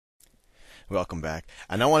Welcome back.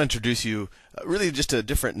 And I want to introduce you really just a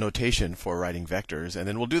different notation for writing vectors, and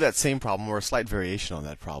then we'll do that same problem or a slight variation on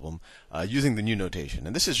that problem using the new notation.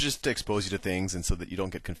 And this is just to expose you to things and so that you don't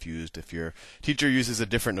get confused if your teacher uses a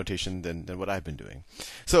different notation than what I've been doing.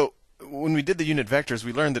 So when we did the unit vectors,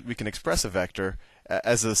 we learned that we can express a vector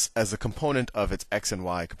as a component of its x and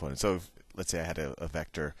y component. So if, let's say I had a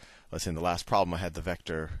vector. Let's say in the last problem I had the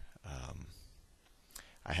vector.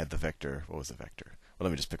 What was the vector? Well,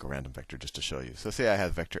 let me just pick a random vector just to show you. So say I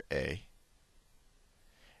have vector A,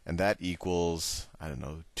 and that equals, I don't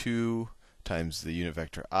know, 2 times the unit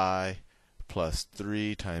vector I plus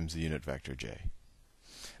 3 times the unit vector J.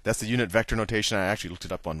 That's the unit vector notation. I actually looked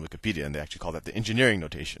it up on Wikipedia, and they actually call that the engineering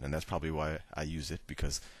notation, and that's probably why I use it,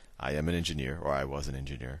 because I am an engineer, or I was an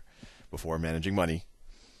engineer before managing money.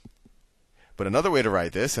 But another way to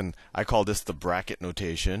write this, and I call this the bracket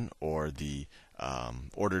notation or the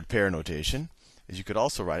ordered pair notation, is you could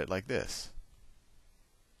also write it like this.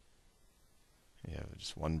 You have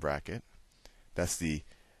just one bracket. That's the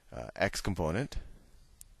x component,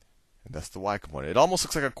 and that's the y component. It almost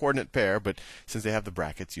looks like a coordinate pair, but since they have the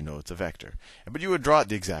brackets, you know it's a vector. But you would draw it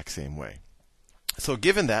the exact same way. So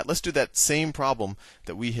given that, let's do that same problem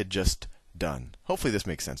that we had just done. Hopefully this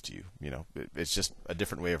makes sense to you. You know, it's just a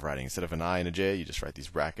different way of writing. Instead of an I and a J, you just write these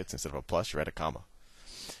brackets. Instead of a plus, you write a comma.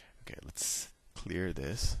 Okay, let's clear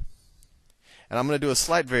this. And I'm going to do a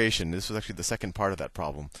slight variation. This was actually the second part of that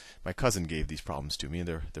problem. My cousin gave these problems to me, and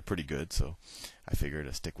they're pretty good, so I figured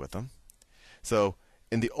to stick with them. So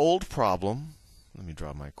in the old problem, let me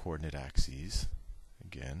draw my coordinate axes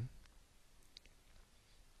again.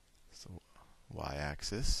 So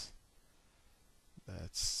y-axis,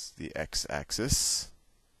 that's the x-axis.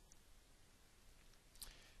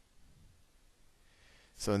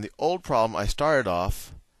 So in the old problem, I started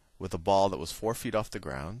off with a ball that was 4 feet off the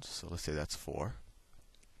ground. So let's say that's 4.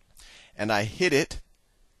 And I hit it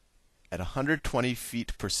at 120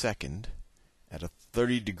 feet per second at a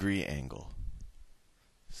 30-degree angle.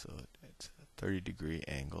 So it's a 30-degree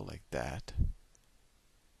angle like that.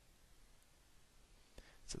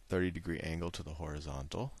 It's a 30-degree angle to the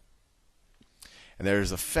horizontal. And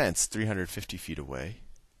there's a fence 350 feet away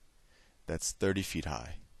that's 30 feet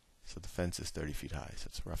high. So the fence is 30 feet high. So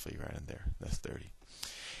it's roughly right in there. That's 30.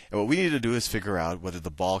 And what we need to do is figure out whether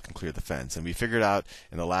the ball can clear the fence. And we figured out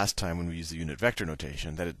in the last time when we used the unit vector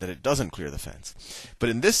notation that it doesn't clear the fence. But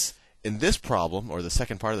in this problem, or the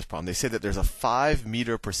second part of this problem, they say that there's a 5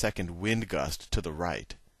 meter per second wind gust to the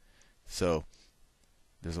right. So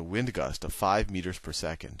there's a wind gust of 5 meters per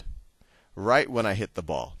second right when I hit the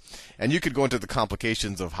ball. And you could go into the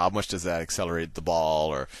complications of how much does that accelerate the ball,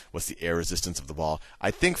 or what's the air resistance of the ball.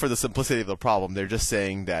 I think for the simplicity of the problem, they're just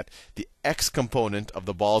saying that the x component of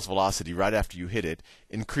the ball's velocity right after you hit it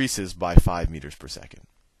increases by 5 meters per second.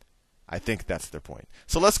 I think that's their point.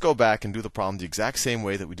 So let's go back and do the problem the exact same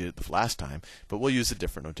way that we did it the last time, but we'll use a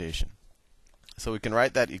different notation. So we can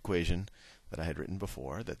write that equation that I had written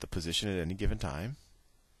before, that the position at any given time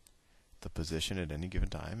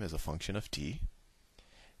as a function of t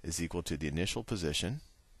is equal to the initial position,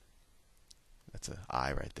 that's an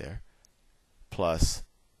I right there, plus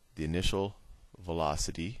the initial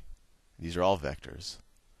velocity, these are all vectors,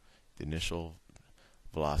 the initial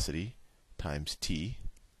velocity times t,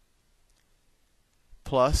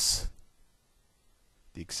 plus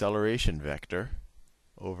the acceleration vector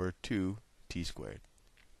over 2t squared.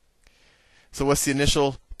 So what's the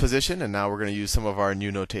initial position? And now we're going to use some of our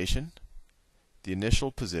new notation. The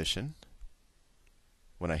initial position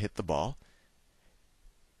when I hit the ball,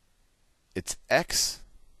 its x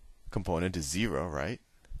component is 0, right?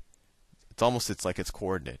 It's like its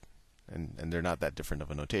coordinate, and they're not that different of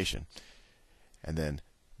a notation. And then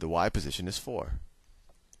the y position is 4.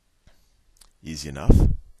 Easy enough.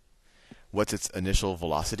 What's its initial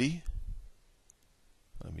velocity?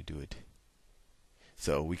 Let me do it.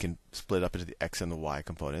 So we can split up into the x and the y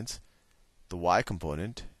components. The y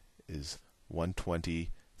component is 120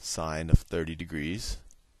 sine of 30 degrees.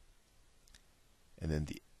 And then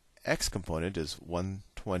the x component is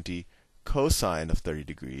 120 cosine of 30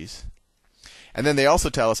 degrees. And then they also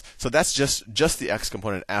tell us, so that's just the x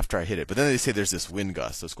component after I hit it. But then they say there's this wind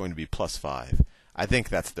gust, so it's going to be plus 5. I think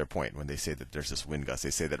that's their point when they say that there's this wind gust. They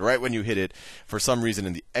say that right when you hit it, for some reason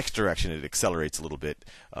in the x direction, it accelerates a little bit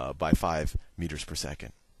by 5 meters per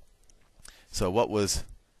second. So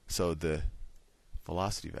the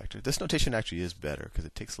velocity vector. This notation actually is better because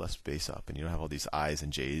it takes less space up, and you don't have all these i's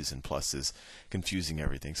and j's and pluses confusing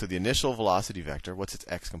everything. So the initial velocity vector, what's its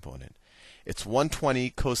x component? It's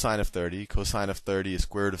 120 cosine of 30. Cosine of 30 is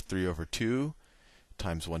square root of 3 over 2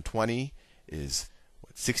 times 120 is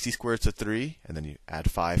 60 squared is 3, and then you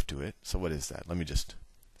add 5 to it. So what is that? Let me just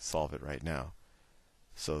solve it right now.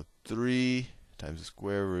 So 3 times the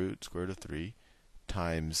square root of 3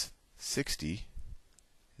 times 60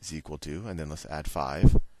 is equal to, and then let's add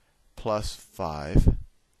 5, plus 5.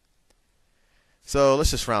 So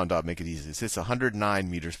let's just round up, make it easy. It's 109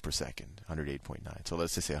 meters per second, 108.9. So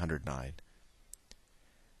let's just say 109.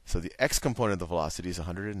 So the x component of the velocity is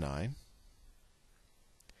 109.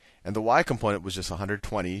 And the y component was just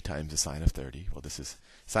 120 times the sine of 30. Well, this is,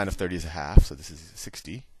 sine of 30 is a half, so this is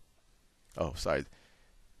 60. Oh, sorry.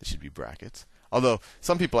 This should be brackets. Although,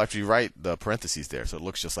 some people actually write the parentheses there, so it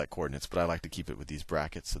looks just like coordinates. But I like to keep it with these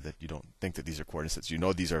brackets so that you don't think that these are coordinates. You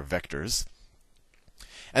know these are vectors.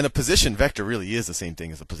 And a position vector really is the same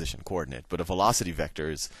thing as a position coordinate. But a velocity vector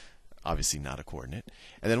is obviously not a coordinate.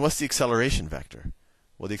 And then what's the acceleration vector?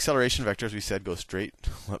 Well, the acceleration vector, as we said, goes straight.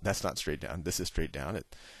 Well, that's not straight down. This is straight down.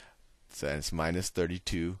 It's minus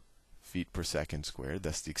 32 feet per second squared.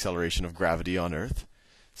 That's the acceleration of gravity on Earth.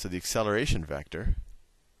 So the acceleration vector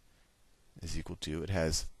is equal to, it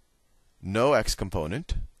has no x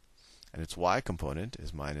component, and its y component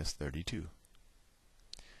is minus 32.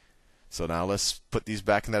 So now let's put these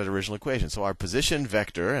back in that original equation. So our position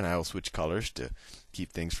vector, and I will switch colors to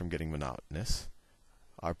keep things from getting monotonous.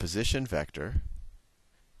 Our position vector,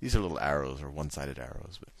 these are little arrows or one-sided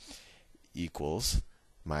arrows, but equals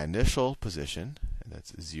my initial position, and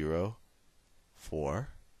that's 0, 4,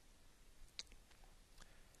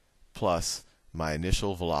 plus my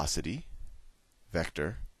initial velocity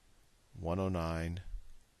vector, 109,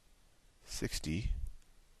 60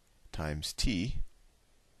 times t,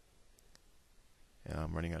 and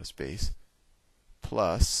I'm running out of space,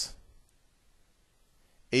 plus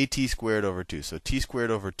at squared over 2. So t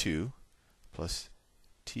squared over 2 plus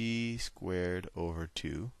t squared over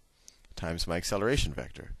 2 times my acceleration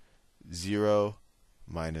vector, 0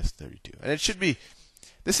 minus 32. And it should be,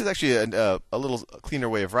 this is actually a little cleaner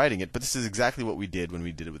way of writing it, but this is exactly what we did when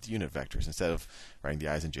we did it with unit vectors. Instead of writing the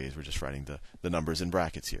i's and j's, we're just writing the numbers in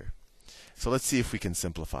brackets here. So let's see if we can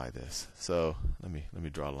simplify this. So let me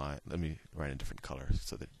draw a line. Let me write in different colors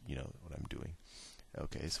so that you know what I'm doing.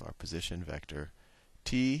 Okay, so our position vector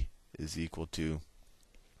t is equal to,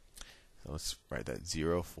 so let's write that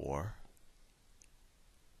 0, 4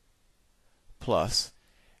 plus,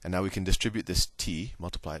 and now we can distribute this t,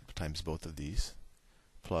 multiply it times both of these,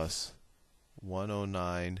 plus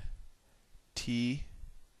 109 t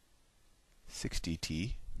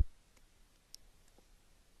 60t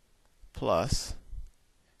plus,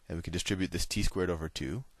 and we can distribute this t squared over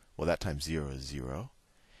 2. Well, that times 0 is 0.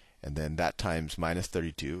 And then that times minus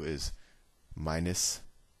 32 is minus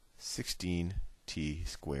 16t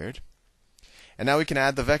squared. And now we can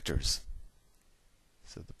add the vectors.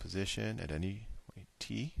 So the position at any point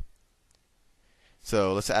t.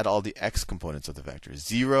 So let's add all the x components of the vector.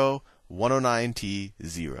 0, 109t,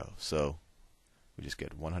 0. So we just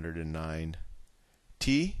get 109t.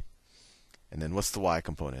 And then what's the y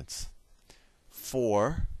components?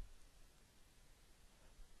 4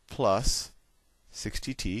 plus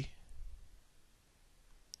 60t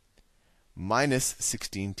minus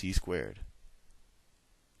 16t squared.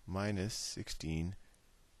 Minus 16t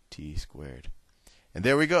squared. And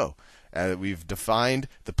there we go. We've defined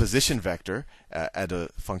the position vector at a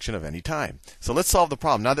function of any time. So let's solve the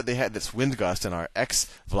problem. Now that they had this wind gust and our x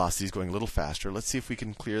velocity is going a little faster, let's see if we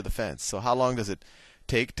can clear the fence. So how long does it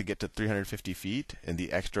take to get to 350 feet in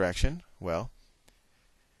the x direction? Well,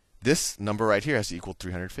 this number right here has to equal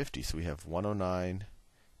 350. So we have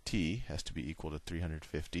 109t has to be equal to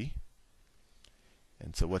 350.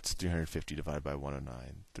 And so what's 350 divided by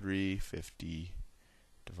 109? 350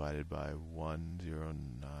 divided by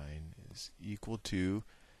 109 is equal to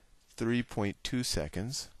 3.2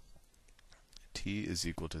 seconds. T is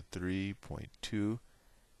equal to 3.2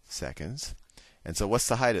 seconds. And so what's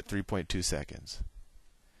the height at 3.2 seconds?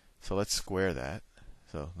 So let's square that.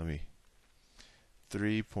 So let me,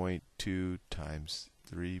 3.2 times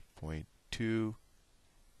 3.2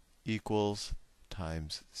 equals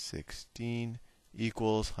times 16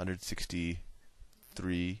 equals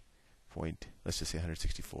 163 point, let's just say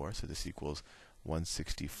 164. So this equals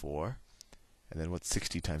 164. And then what's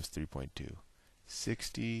 60 times 3.2?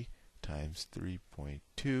 60 times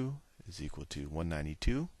 3.2 is equal to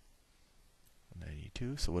 192.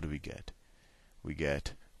 192. So what do we get? We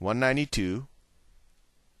get 192.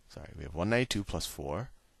 Sorry, we have 192 plus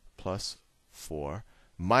 4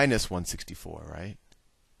 minus 164, right?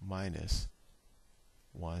 Minus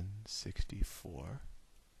 164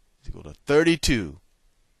 is equal to 32.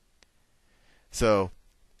 So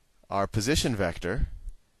our position vector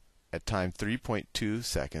at time 3.2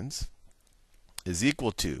 seconds is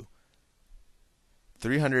equal to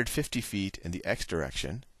 350 feet in the x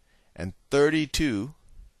direction and 32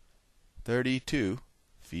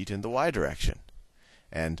 feet in the y direction.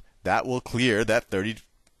 And that will clear that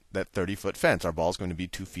 30-foot fence. Our ball is going to be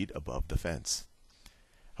 2 feet above the fence.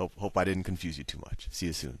 Hope I didn't confuse you too much. See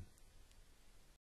you soon.